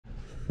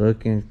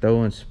Looking,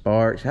 throwing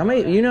sparks. How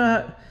many, you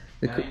know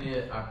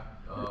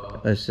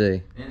let's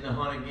see. In the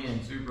hunt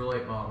again, super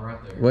late model right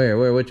there.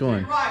 Where, which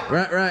one?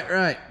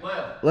 Right.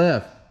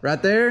 Left.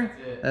 Right there?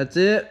 That's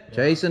it. Yeah.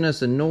 Chasing a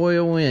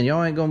Senoia win.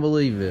 Y'all ain't gonna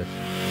believe this.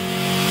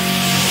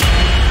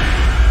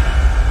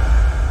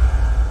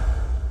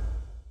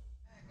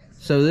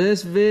 So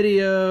this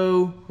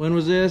video, when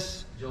was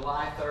this?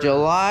 July 3rd.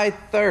 July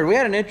 3rd. We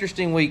had an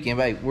interesting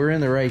weekend. We're in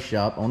the race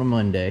shop on a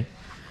Monday.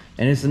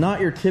 And it's not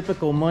your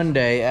typical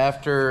Monday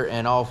after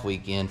an off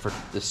weekend. For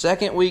the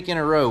second week in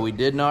a row, we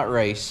did not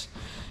race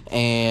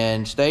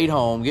and stayed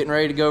home, getting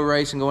ready to go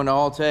race and going to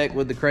All Tech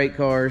with the crate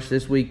cars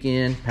this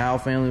weekend. Powell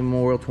Family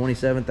Memorial,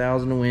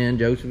 27,000 to win.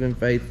 Joseph and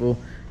Faithful,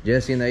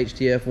 Jesse and the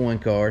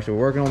HTF1 car. So we're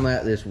working on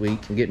that this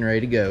week and getting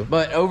ready to go.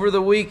 But over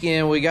the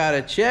weekend, we got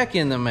a check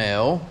in the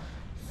mail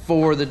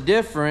for the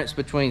difference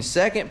between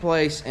second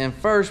place and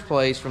first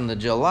place from the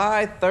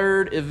July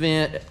 3rd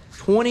event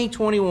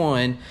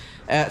 2021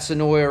 at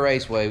Senoia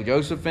Raceway.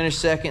 Joseph finished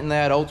second in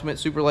that Ultimate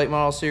Super Late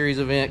Model Series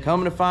event.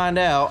 Coming to find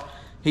out,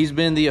 he's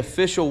been the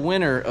official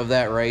winner of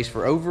that race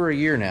for over a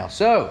year now.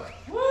 So,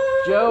 woo!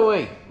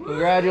 Joey,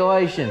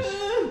 congratulations.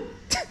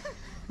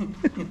 Tell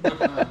me,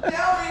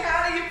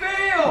 how do you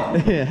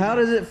feel? How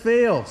does it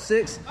feel?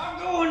 I'm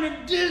going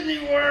to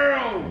Disney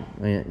World.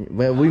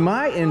 Well, we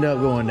might end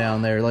up going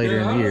down there later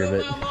in the year,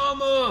 but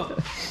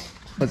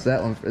what's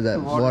that one? Is that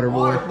Water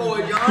Boy? Water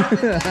Boy,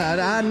 Jonathan.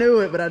 I knew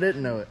it, but I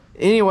didn't know it.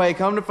 Anyway,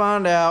 come to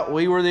find out,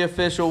 we were the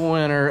official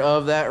winner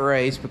of that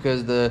race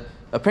because the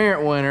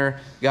apparent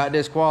winner got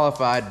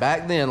disqualified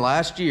back then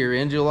last year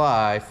in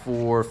July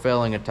for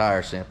failing a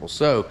tire sample.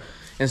 So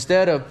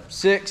instead of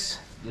 6,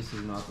 this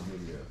is not the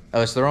video.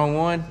 Oh, it's the wrong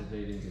one?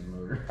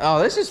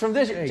 Oh, this is from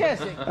this year.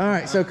 All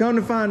right, so come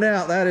to find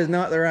out, that is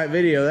not the right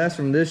video. That's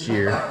from this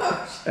year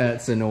at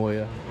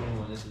Senoia.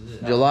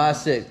 July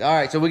 6th. All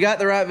right, so we got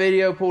the right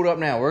video pulled up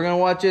now. We're going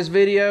to watch this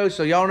video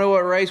so y'all know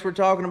what race we're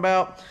talking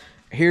about.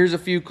 Here's a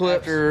few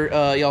clips, or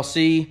y'all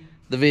see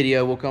the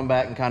video. We'll come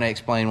back and kind of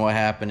explain what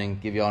happened and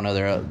give y'all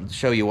another,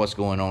 show you what's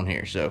going on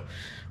here. So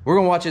we're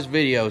going to watch this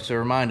video to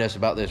remind us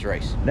about this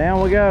race.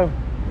 Down we go.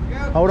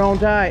 Hold on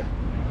tight.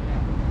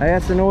 Hey,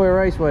 that's Senoia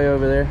Raceway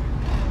over there.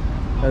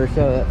 Other side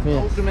of that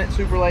fence. Ultimate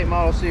Super Late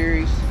Model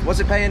Series. What's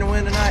it paying to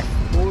win tonight?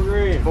 $4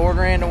 grand. $4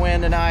 grand to win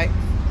tonight.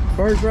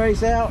 First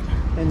race out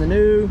in the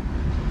new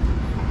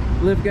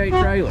liftgate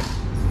trailer.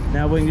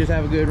 Now we can just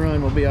have a good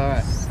run. We'll be all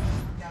right.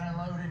 Got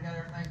unloaded, got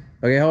everything.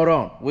 Okay, hold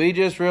on. We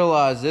just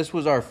realized this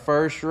was our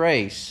first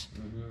race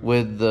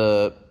with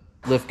the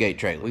liftgate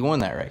trailer. We won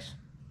that race.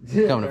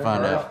 Come to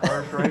find out.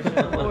 First race.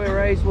 Senoia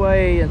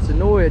Raceway in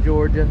Senoia,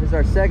 Georgia. This is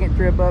our second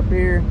trip up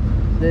here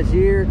this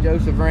year.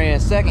 Joseph ran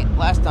second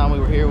last time we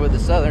were here with the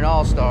Southern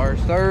All-Stars.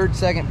 Third,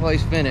 second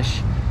place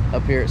finish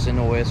up here at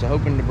Senoia. So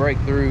hoping to break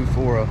through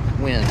for a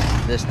win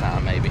this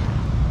time, maybe.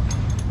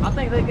 I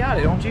think they got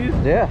it, don't you?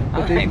 Yeah,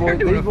 I think they're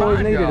doing these boys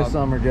fine needed job. a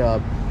summer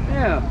job.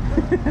 Yeah.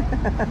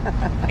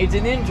 It's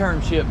an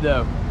internship,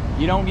 though.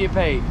 You don't get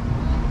paid.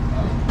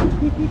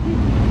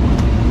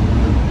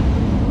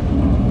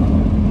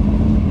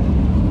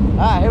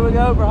 All right, here we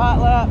go for hot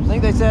laps. I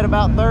think they said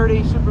about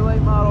 30 super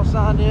late models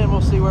signed in.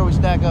 We'll see where we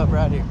stack up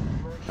right here.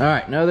 All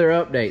right, another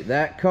update.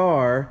 That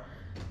car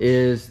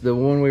is the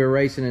one we were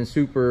racing in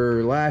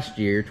Super last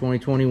year,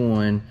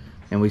 2021,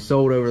 and we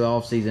sold over the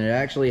off season. It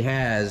actually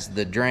has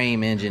the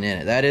Dream engine in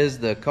it. That is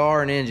the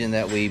car and engine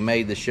that we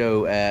made the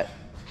show at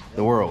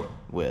the World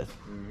with.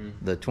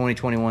 The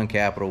 2021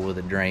 Capital with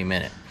a Dream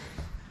in it,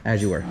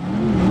 as you were.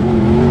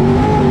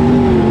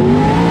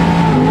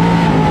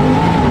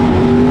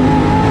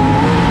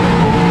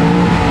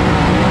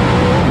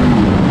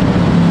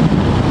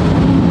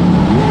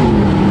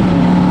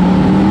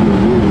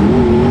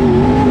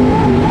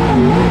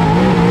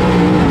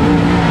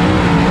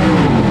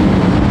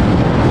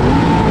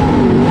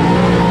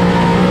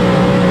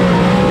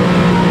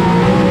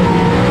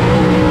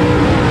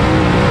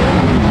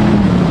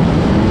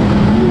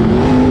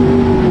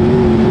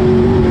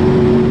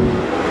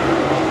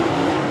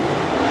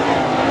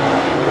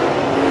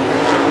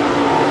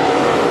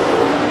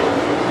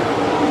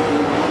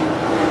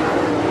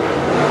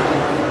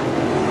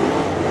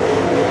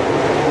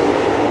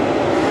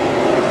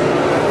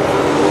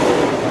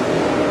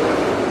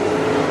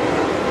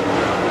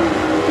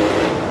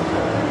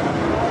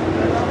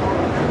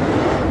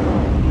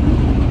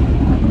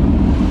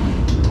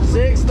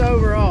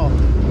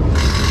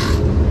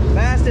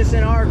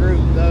 In our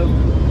group though.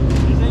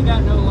 This ain't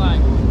got no like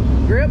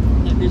grip.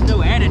 There's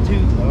no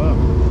attitude. Oh.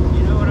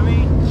 You know what I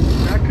mean?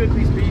 I could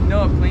be speeding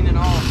up, cleaning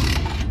off.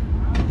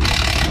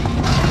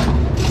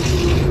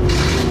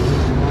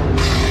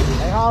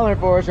 They hollering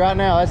for us right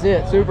now. That's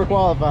it. Super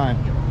qualifying.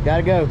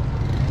 Gotta go.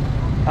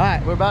 All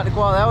right, we're about to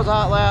qualify. That was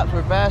hot laps.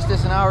 We're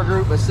fastest in our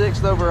group, but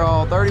 6th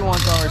overall. 31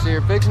 cars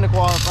here, fixing to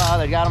qualify.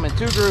 They got them in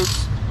 2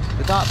 groups.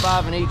 The top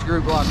 5 in each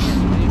group locked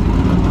in.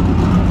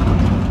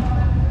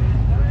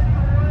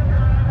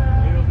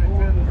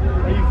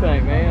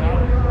 Think, man.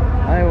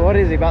 I mean, what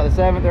is he, about the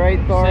 7th or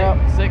 8th car out?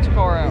 6th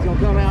car out. He's gonna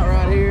come out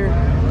right here.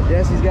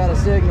 Jesse's got a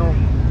signal.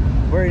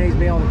 where he needs to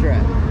be on the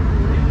track.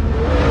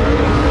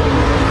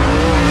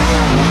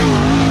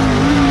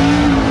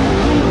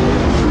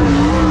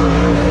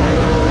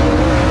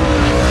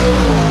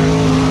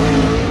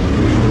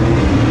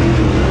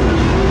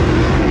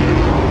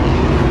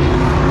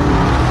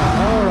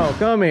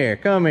 Come here,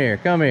 come here,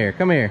 come here,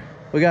 come here.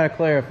 We gotta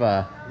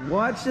clarify.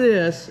 Watch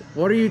this.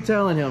 What are you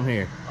telling him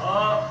here?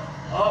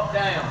 Up,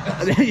 down.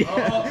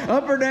 Yeah.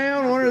 Up or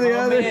down, one or the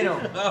other?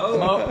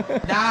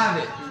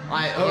 Dive it.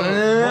 Like,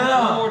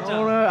 one more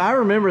time. I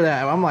remember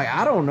that. I'm like,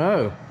 I don't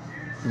know.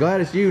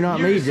 Glad it's you, not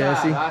me, decide.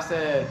 Jesse. I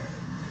said,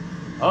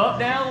 up,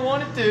 down,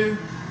 1 and 2.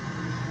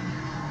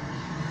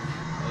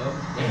 Up,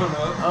 down,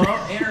 up.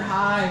 Up, enter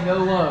high, and go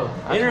low.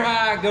 Enter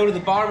high, go to the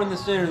bottom and the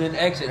center, then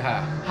exit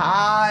high.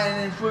 High,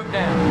 and then swoop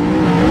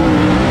down.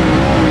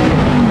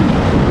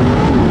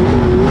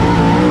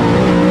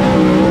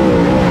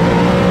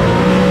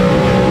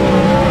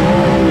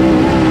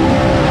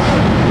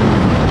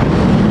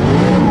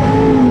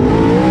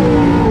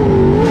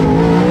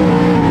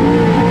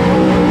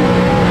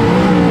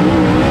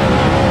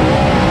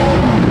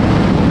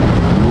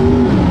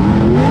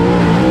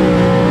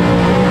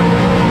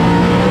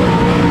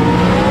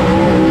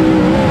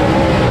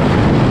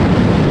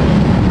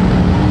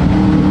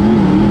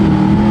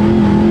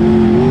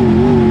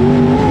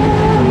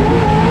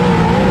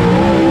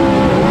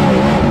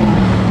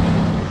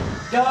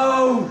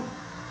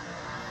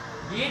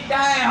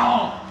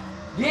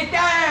 Get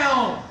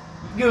down!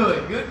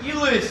 Good, good.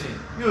 You listen.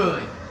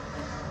 Good.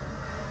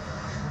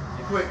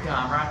 The quick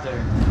time right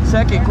there.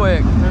 Second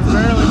quick. There's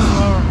barely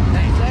slower.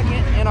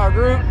 Second in our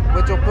group,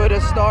 which will put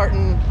us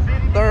starting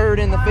third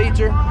in the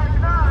feature.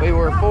 We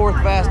were fourth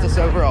fastest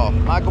overall.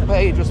 Michael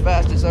Page was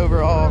fastest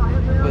overall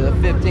with a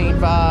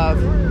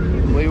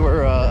 15.5. We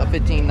were a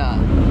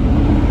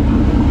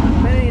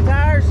 15.9. Any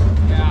tires?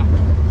 Yeah.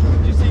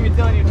 Did you see me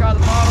telling you to try the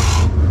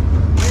bottom?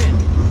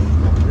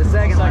 The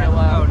second lap.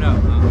 Oh, no.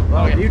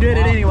 Well, Okay. you did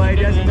it anyway.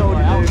 Jesse told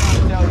you I was trying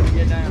to. to tell you to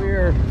get down.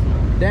 We're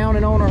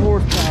downing on our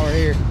horsepower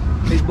here.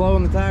 He's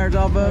blowing the tires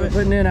off of it,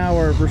 putting in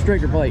our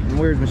restrictor plate in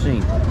Weir's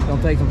machine.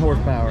 Gonna take some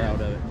horsepower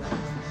out of it.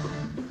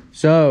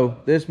 So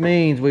this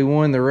means we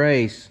won the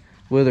race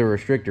with a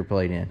restrictor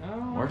plate in.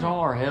 Where's all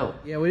our help?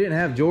 Yeah, we didn't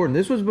have Jordan.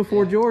 This was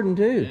before Jordan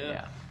too.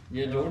 Yeah.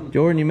 Yeah, Jordan.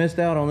 Jordan, you missed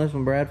out on this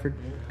one, Bradford.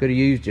 Could have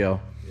used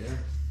y'all. Yeah.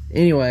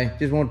 Anyway,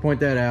 just want to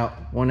point that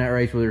out. Won that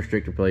race with a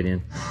restrictor plate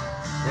in.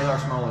 With our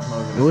smallest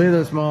motor. With a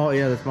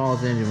the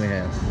smallest engine we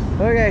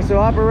have. Okay, so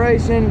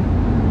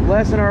operation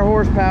lessen our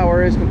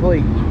horsepower is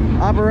complete.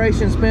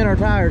 Operation spin our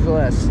tires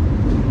less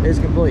is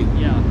complete.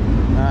 Yeah.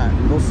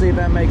 Alright, we'll see if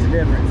that makes a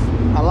difference.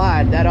 I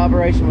lied, that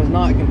operation was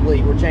not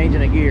complete. We're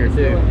changing a gear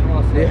too.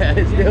 Yeah,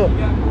 it's still.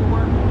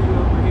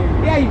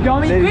 Yeah, you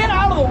dummy. Dude. Get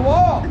out of the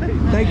wall.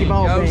 Thank you,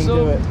 Ball King,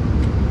 do it.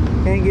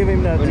 Can't give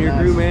him nothing. When your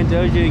crew man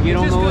tells you to get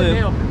on the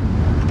lift.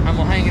 I'm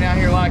gonna hang it out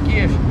here like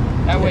this.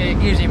 That way it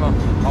gives him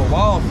a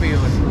wall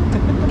feeling.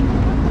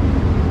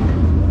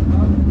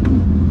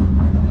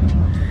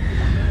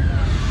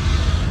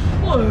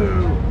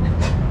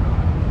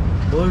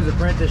 Blue's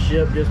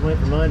apprenticeship just went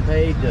from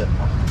unpaid to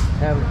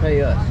having to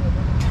pay us.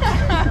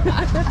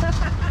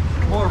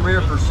 More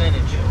rear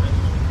percentage.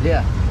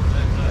 Yeah,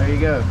 there you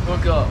go.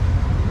 Hook up.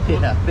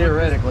 Yeah,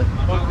 theoretically.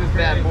 Hook this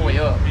bad boy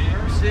up.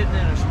 We're sitting in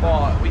a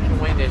spot. We can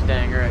win this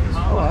dang race.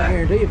 Oh, I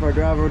guarantee you if our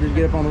driver would just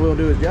get up on the wheel and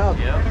do his job.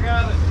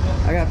 Yeah.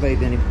 I got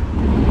faith in him.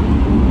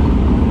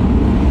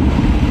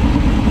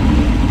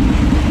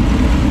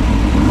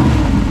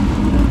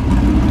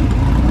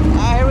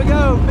 Alright, here we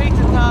go.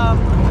 Feature time.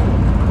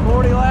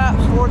 40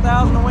 laps,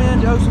 4,000 to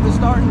win. Joseph is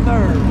starting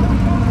third.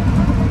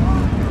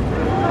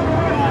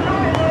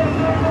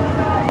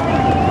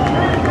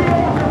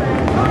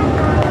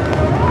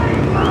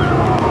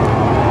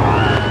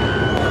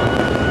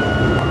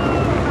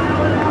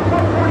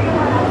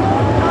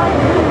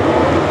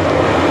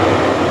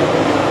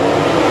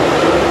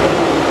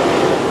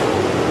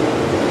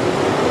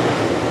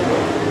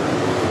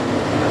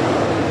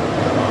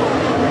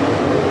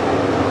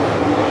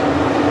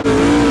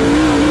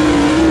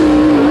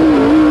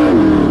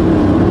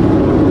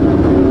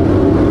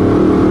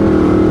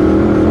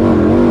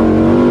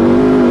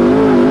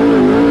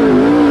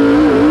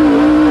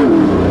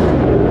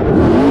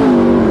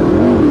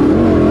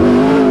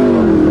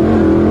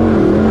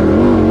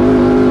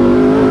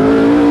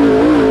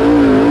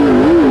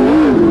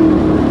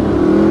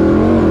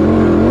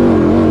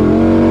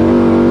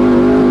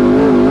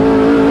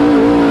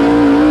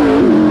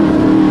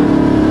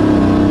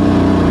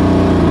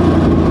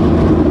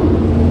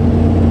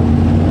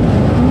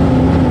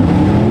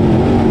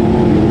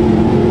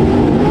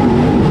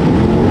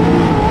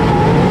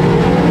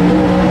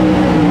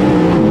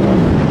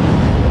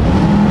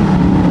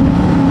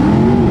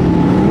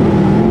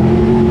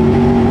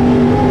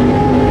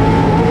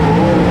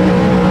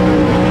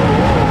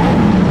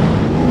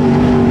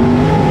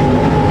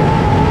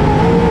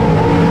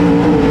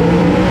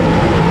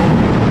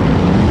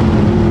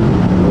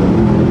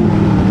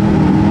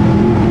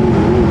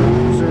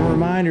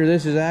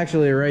 This is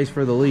actually a race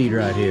for the lead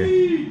right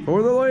here.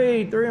 For the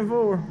lead, 3 and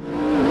 4.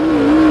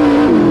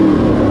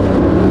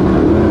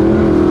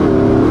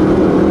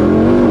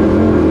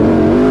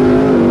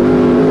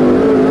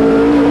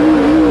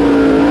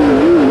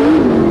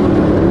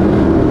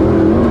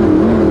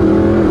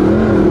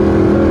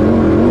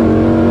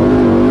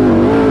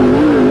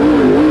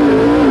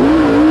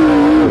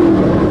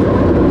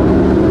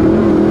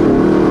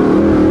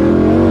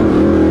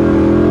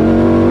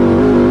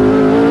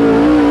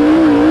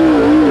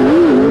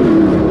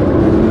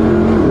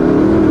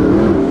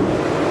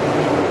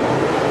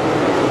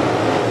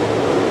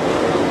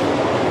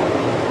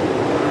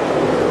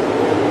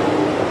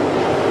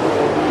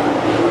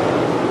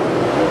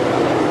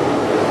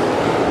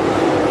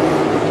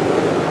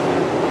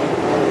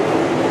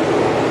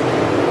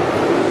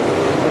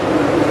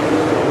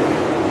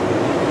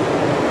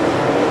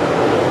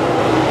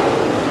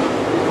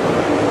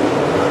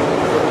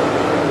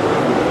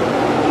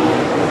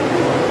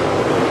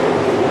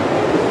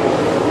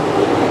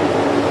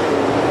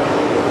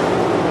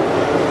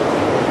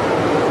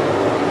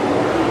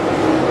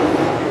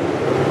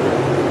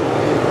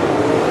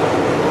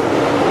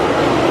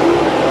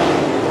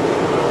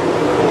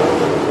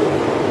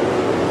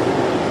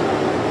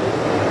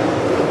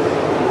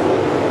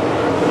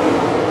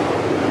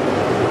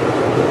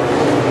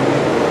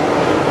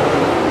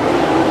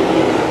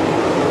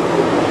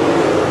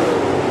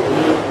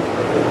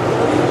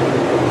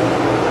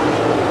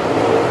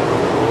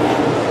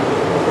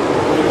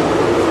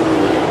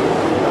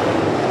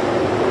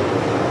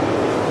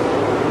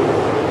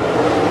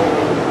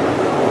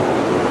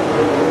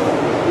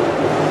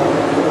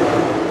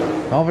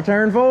 Off of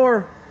turn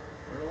 4.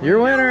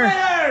 You're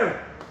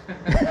winner.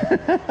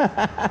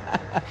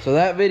 So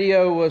that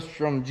video was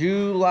from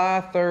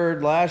July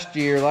 3rd last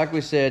year. Like we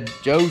said,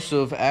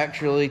 Joseph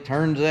actually,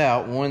 turns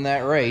out, won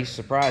that race,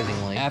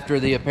 surprisingly, after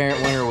the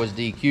apparent winner was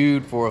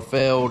DQ'd for a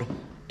failed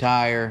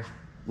tire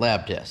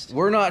lab test.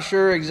 We're not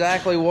sure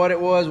exactly what it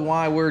was,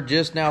 why we're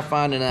just now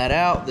finding that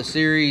out. The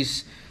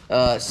series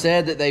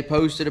said that they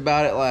posted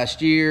about it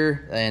last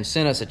year and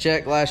sent us a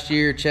check last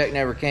year. Check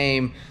never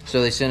came,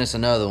 so they sent us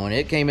another one.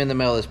 It came in the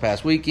mail this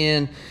past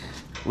weekend.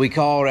 We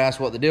called, asked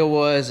what the deal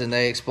was, and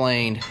they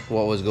explained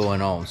what was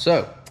going on.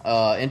 So,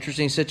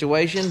 interesting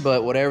situation,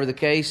 but whatever the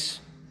case,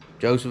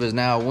 Joseph is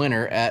now a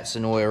winner at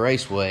Senoia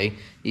Raceway,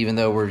 even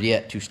though we're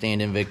yet to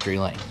stand in victory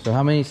lane. So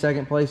how many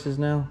second places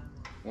now?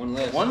 One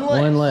less.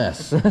 One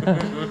less.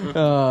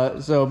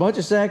 So a bunch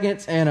of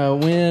seconds and a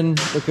win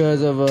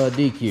because of a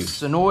DQ.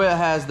 Senoia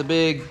has the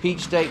big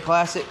Peach State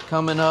Classic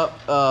coming up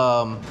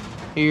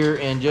here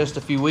in just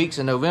a few weeks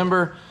in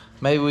November.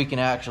 Maybe we can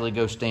actually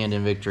go stand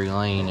in victory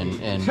lane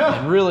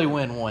and really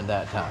win one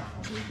that time.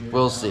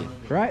 We'll see.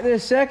 Right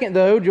this second,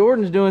 though,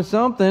 Jordan's doing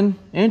something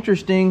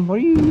interesting. What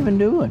are you even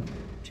doing?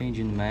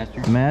 Changing the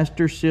master.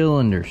 Master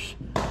cylinders.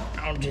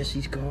 On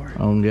Jesse's car.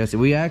 On Jesse.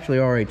 We actually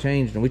already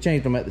changed them. We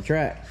changed them at the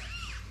track.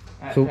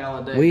 So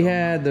we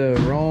had the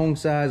wrong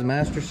size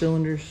master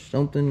cylinders.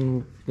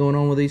 Something going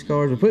on with these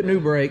cars. We put new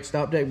brakes,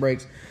 stop deck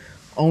brakes,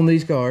 on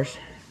these cars.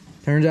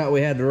 Turns out we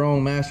had the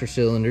wrong master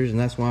cylinders, and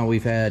that's why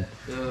we've had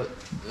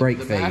brake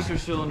fade. The master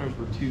cylinders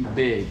were too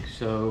big,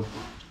 so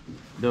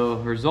the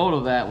result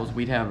of that was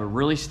we'd have a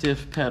really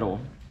stiff pedal,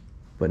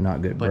 but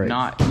not good brakes. but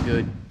not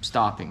good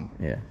stopping.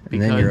 Yeah,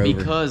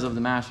 because of the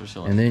master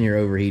cylinder. And then you're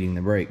overheating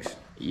the brakes.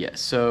 Yeah,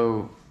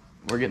 so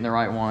we're getting the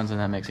right ones, and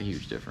that makes a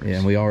huge difference. Yeah,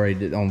 and we already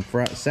did on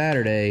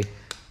Saturday.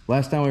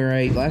 Last time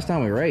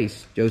we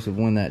raced, Joseph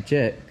won that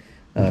check.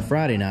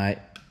 Friday night,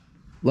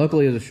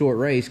 luckily it was a short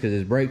race because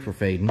his brakes were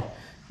fading.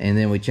 And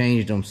then we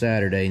changed them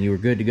Saturday, and you were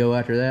good to go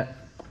after that?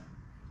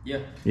 Yeah.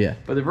 Yeah.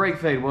 But the brake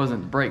fade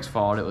wasn't the brake's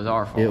fault, it was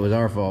our fault. It was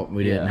our fault.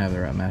 We didn't have the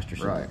right master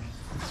cylinder. Right.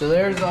 So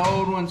there's the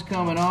old ones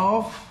coming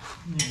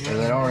off. Or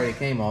that already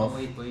came off.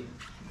 Wait.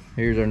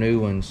 Here's our new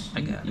ones.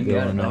 I got it. You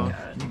got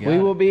it. We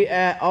will be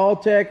at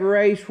Alltech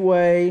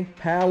Raceway,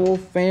 Powell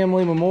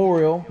Family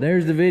Memorial.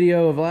 There's the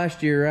video of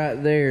last year right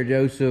there.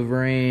 Joseph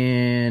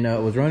ran,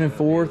 was running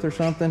 4th or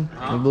something.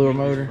 We blew our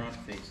motor.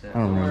 I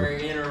don't remember. We were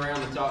in or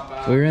around the top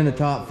 5. We were in the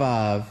top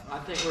 5. I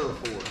think we were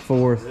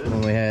 4th. 4th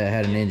when we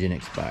had an engine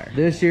expire.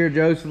 This year,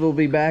 Joseph will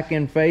be back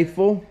in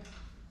Faithful,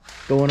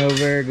 going over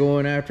there,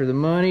 going after the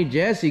money.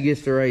 Jesse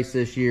gets to race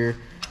this year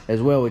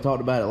as well. We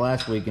talked about it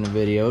last week in a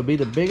video. It'd be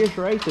the biggest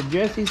race of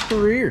Jesse's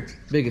career,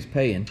 biggest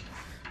paying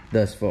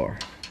thus far.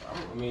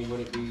 I mean, would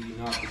it be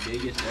not the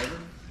biggest ever?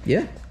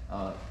 Yeah,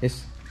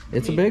 it's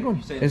a big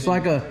one. It's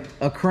like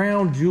a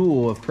crown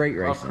jewel of crate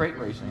racing. Crate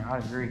racing, I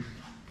agree.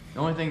 The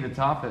only thing to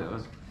top it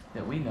was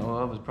that we know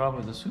of was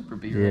probably the Super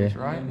B race,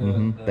 right?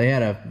 Mm-hmm. They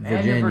had a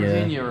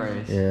Virginia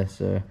race. Yeah,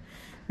 so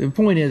the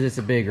point is it's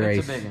a big race.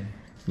 It's a big one.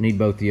 Need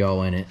both of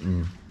y'all in it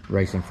and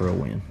racing for a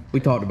win. We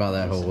talked about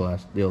that whole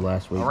deal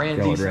last week. I ran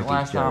decent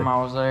last time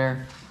I was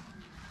there.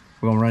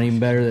 We're going to run even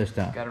better this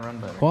time. Got to run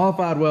better.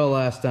 Qualified well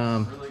last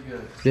time. Really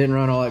good. Didn't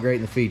run all that great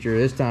in the feature.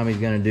 This time he's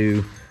going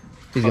to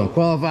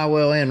qualify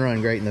well and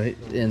run great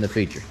in the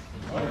feature.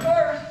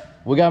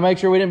 We got to make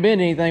sure we didn't bend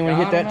anything when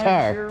we hit that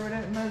tire. Sure we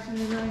didn't mess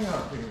anything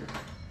up here.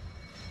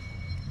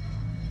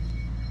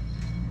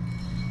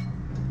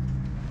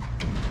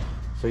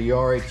 So you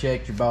already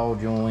checked your ball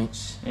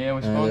joints. Yeah,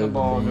 we spun the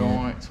ball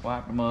joints,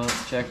 wiped them up,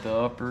 checked the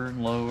upper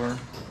and lower,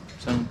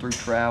 sent them through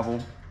travel.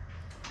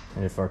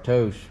 And if our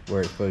toes where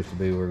it's supposed to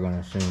be, we're going to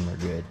assume they're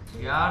good.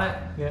 You got it?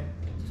 Yep.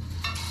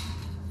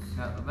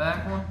 Got the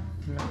back one?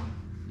 Yep.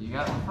 You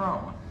got the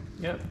front one?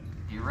 Yep.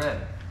 You ready?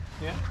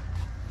 Yep.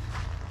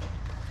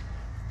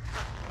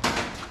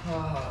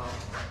 Oh,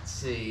 let's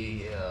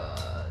see.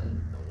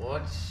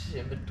 What's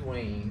in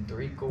between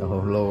 3/4 Oh,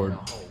 Lord. and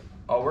a whole?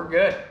 Oh, we're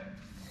good.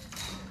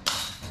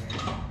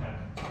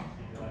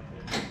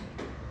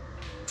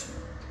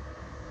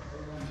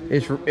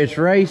 It's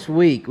race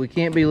week. We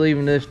can't be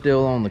leaving this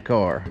still on the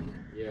car.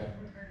 Yeah.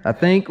 I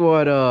think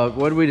what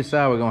did we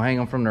decide? We're gonna hang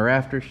them from the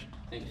rafters.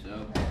 I think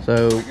so.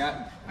 So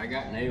I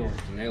got nails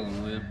to nail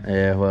them with.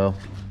 yeah, well,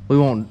 we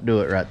won't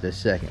do it right this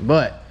second,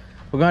 but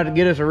we're going to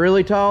get us a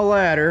really tall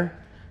ladder,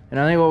 and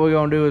I think what we're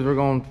gonna do is we're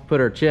gonna put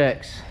our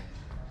checks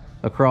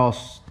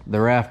across the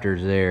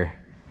rafters there,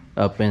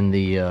 up in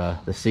the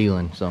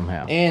ceiling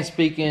somehow. And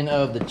speaking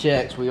of the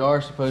checks, we are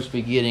supposed to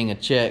be getting a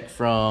check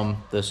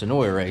from the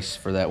Senoia race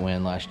for that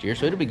win last year,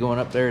 so it'll be going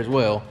up there as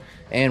well.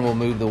 And we'll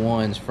move the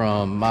ones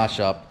from my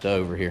shop to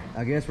over here.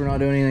 I guess we're not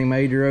doing anything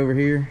major over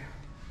here.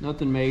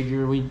 Nothing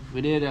major. We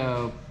did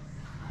the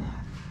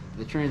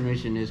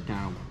transmission is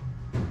kind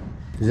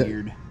of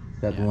weird.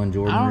 Is that the one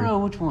Jordan? I don't know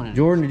which one it is.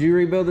 Jordan, did you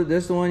rebuild it?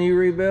 This the one you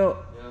rebuilt?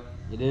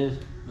 Yeah, it is.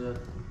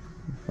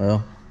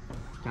 Well,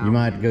 you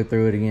might have to go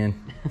through it again.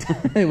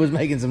 It was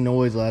making some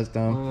noise last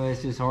time. Well,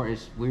 it's just hard.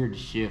 It's weird to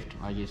shift.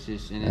 Like it's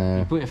just,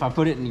 and if I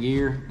put it in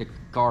gear, the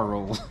car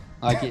rolls.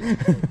 Like it,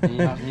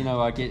 you know,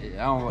 like it.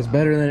 I don't. It's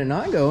better than it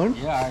not going.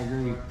 Yeah, I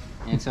agree.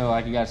 And so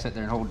like you gotta sit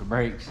there and hold the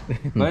brakes.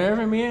 But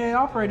every minute it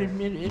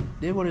operated, it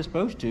did what it's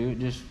supposed to. It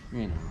just,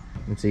 you know.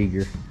 It's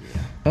eager.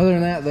 Yeah. Other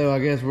than that, though, I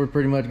guess we'll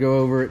pretty much go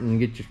over it and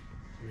get your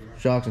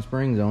shocks and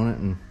springs on it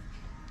and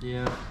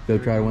go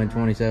try to win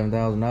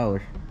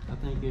 $27,000. I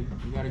think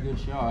we got a good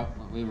shot.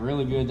 We were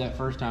really good that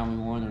first time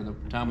we won, or the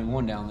time we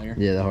won down there.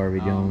 Yeah, the Harvey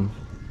Jones.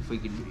 If we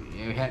could,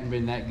 it hadn't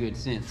been that good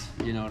since.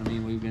 You know what I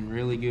mean? We've been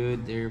really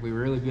good there. We were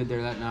really good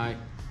there that night,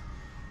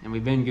 and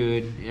we've been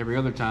good every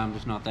other time,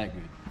 just not that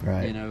good.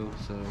 Right. You know,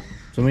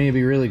 So we need to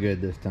be really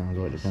good this time is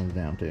what it comes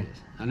down to.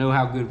 I know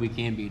how good we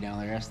can be down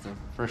there. That's the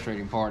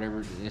frustrating part.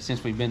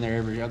 Since we've been there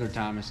every other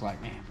time, it's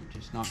like, man, we're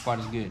just not quite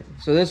as good.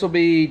 So this will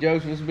be,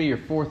 Joseph, this will be your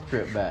 4th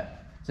trip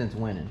back since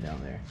winning down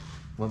there.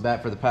 Went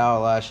back for the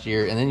Powell last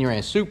year, and then you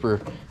ran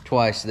Super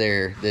twice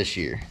there this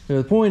year.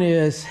 So the point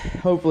is,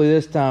 hopefully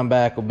this time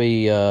back will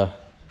be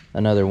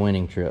another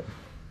winning trip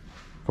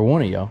for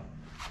one of y'all.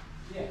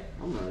 Yeah,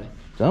 somebody.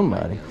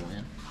 Somebody.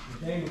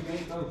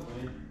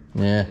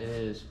 Yeah. It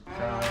is.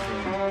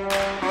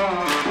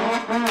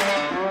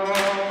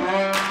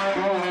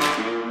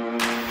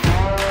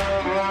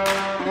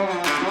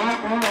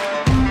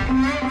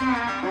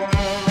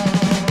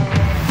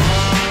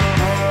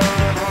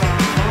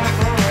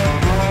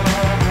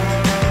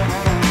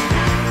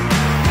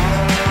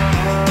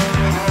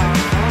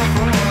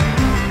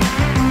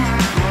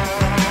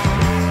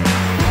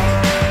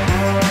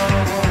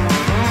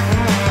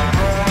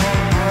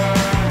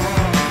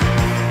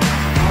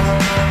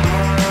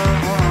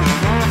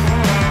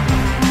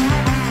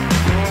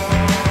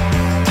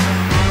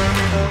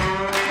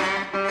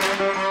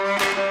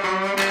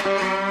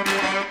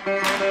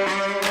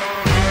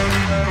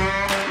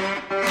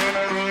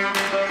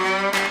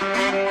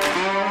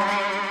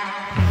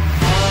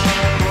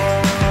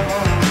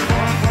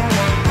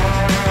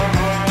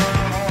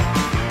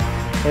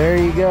 There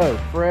you go.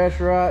 Fresh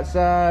right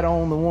side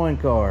on the one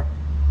car.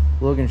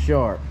 Looking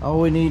sharp.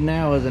 All we need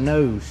now is a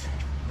nose.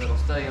 It'll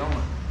stay on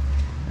it.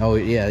 Oh,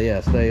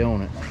 yeah, stay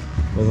on it.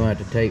 We're going to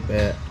have to tape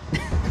that.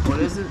 What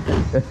is it?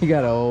 You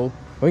got a hole.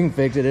 We can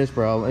fix it. It's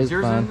problem. It's Is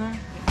yours fine. in there?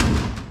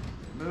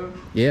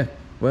 Move. Yeah.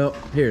 Well,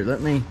 here,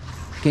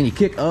 can you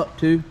kick up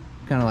too?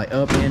 Kind of like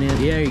up and in.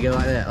 Yeah, there you go,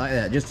 like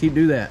that. Just keep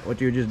do that,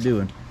 what you were just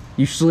doing.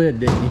 You slid,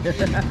 didn't you?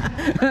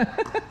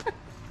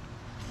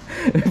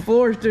 The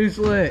floor's too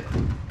slick.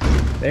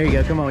 There you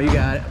go, come on, you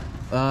got it.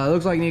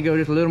 Looks like you need to go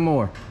just a little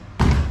more.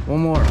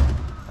 One more.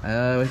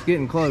 It's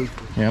getting close.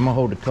 Yeah, I'm gonna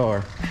hold the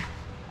car.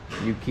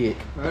 You kick.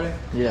 Ready?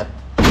 Yeah.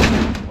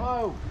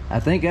 Whoa. I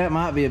think that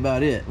might be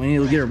about it. We need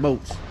to get our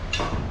bolts.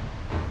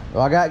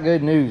 Well, I got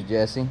good news,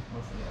 Jesse.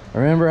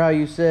 Remember how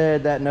you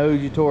said that nose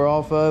you tore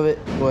off of it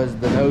was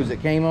the nose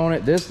that came on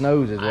it? This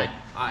nose is what.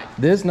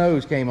 This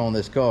nose came on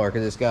this car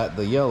because it's got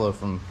the yellow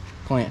from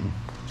Clinton.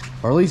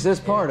 Or at least this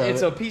part of it.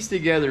 It's a piece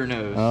together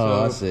nose. Oh,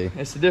 so I see.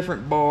 It's a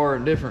different bar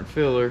and different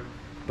filler.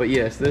 But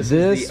yes, this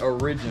is the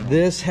original.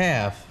 This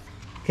half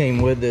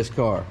came with this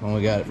car when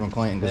we got it from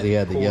Clinton because he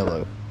had the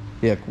yellow.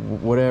 Yeah,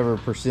 whatever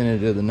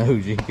percentage of the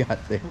nose you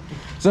got there.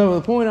 So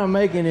the point I'm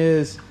making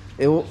is,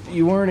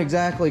 you weren't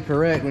exactly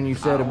correct when you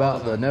said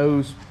about the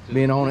nose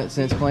being on it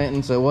since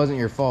Clinton, so it wasn't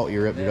your fault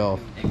you ripped it off.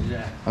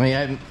 Exactly.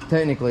 I mean,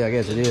 technically, I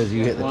guess it is.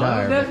 You hit the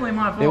tire. It was definitely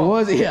my fault. It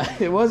was, yeah.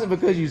 It wasn't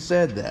because you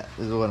said that,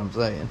 is what I'm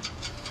saying.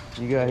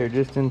 You got here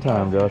just in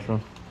time,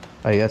 Joshua.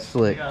 Hey, that's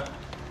slick.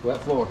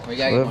 Wet floor. We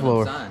gotta Wet get one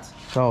floor. of them signs.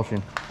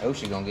 Caution. Oh,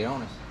 she gonna get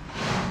on us.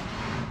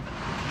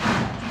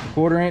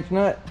 1/4 inch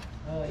nut?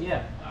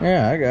 Yeah.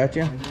 Yeah, I got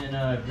you. And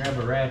then grab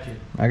a ratchet.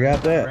 I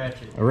got that.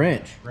 Ratchet. A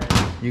wrench.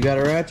 You got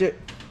a ratchet?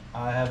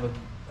 I have a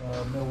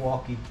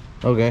Milwaukee.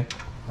 Okay.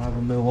 I have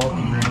a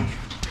Milwaukee wrench.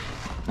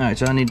 All right,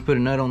 so I need to put a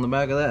nut on the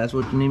back of that. That's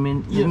what you need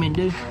me to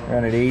do?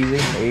 Run it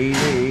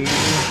easy.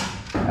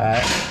 All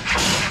right.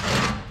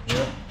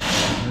 Yep.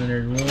 And then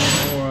there's one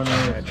more on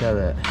All there. right, try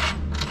that.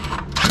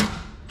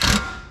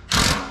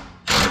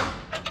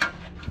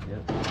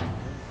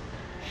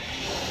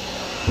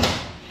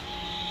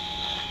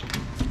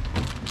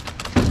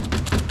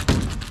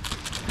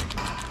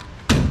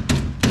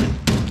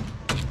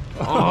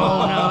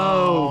 Oh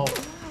no!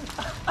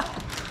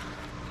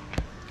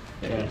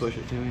 Yeah. Push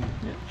it to me.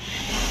 Yeah.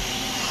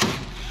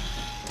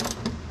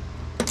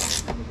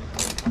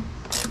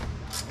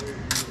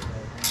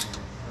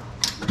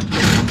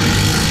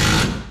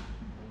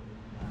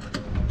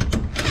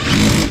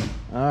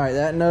 All right,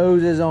 that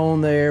nose is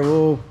on there.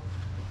 We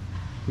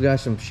got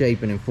some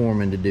shaping and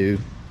forming to do,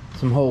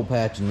 some hole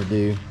patching to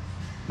do,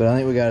 but I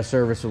think we got a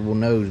serviceable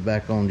nose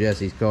back on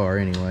Jesse's car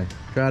anyway.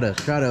 Try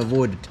to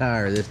avoid the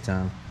tire this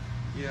time.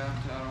 Yeah,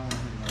 I don't want to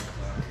hit another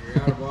tire.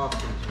 You're out of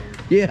options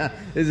here. Yeah,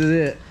 this is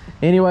it.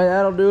 Anyway,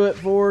 that'll do it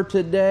for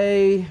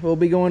today. We'll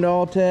be going to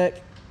All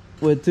Tech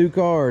with 2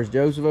 cars.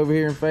 Joseph over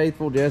here in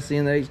Faithful, Jesse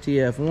in the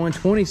HTF.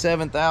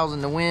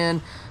 $27,000 to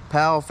win.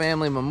 Powell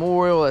Family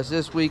Memorial. That's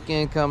this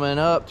weekend coming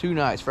up. 2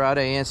 nights,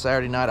 Friday and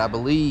Saturday night. I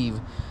believe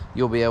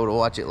you'll be able to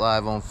watch it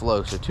live on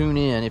Flow. So tune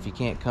in if you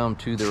can't come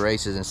to the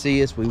races and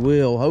see us. We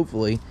will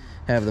hopefully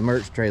have the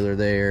merch trailer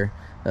there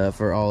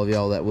for all of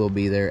y'all that will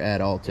be there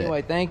at All Tech.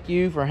 Anyway, thank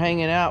you for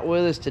hanging out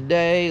with us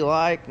today.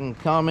 Like and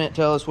comment,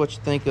 tell us what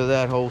you think of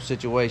that whole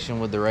situation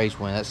with the race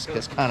win.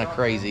 That's kind of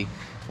crazy.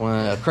 One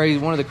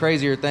of the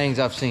crazier things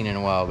I've seen in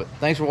a while. But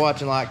thanks for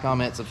watching. Like,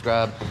 comment,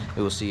 subscribe.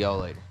 We will see y'all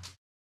later.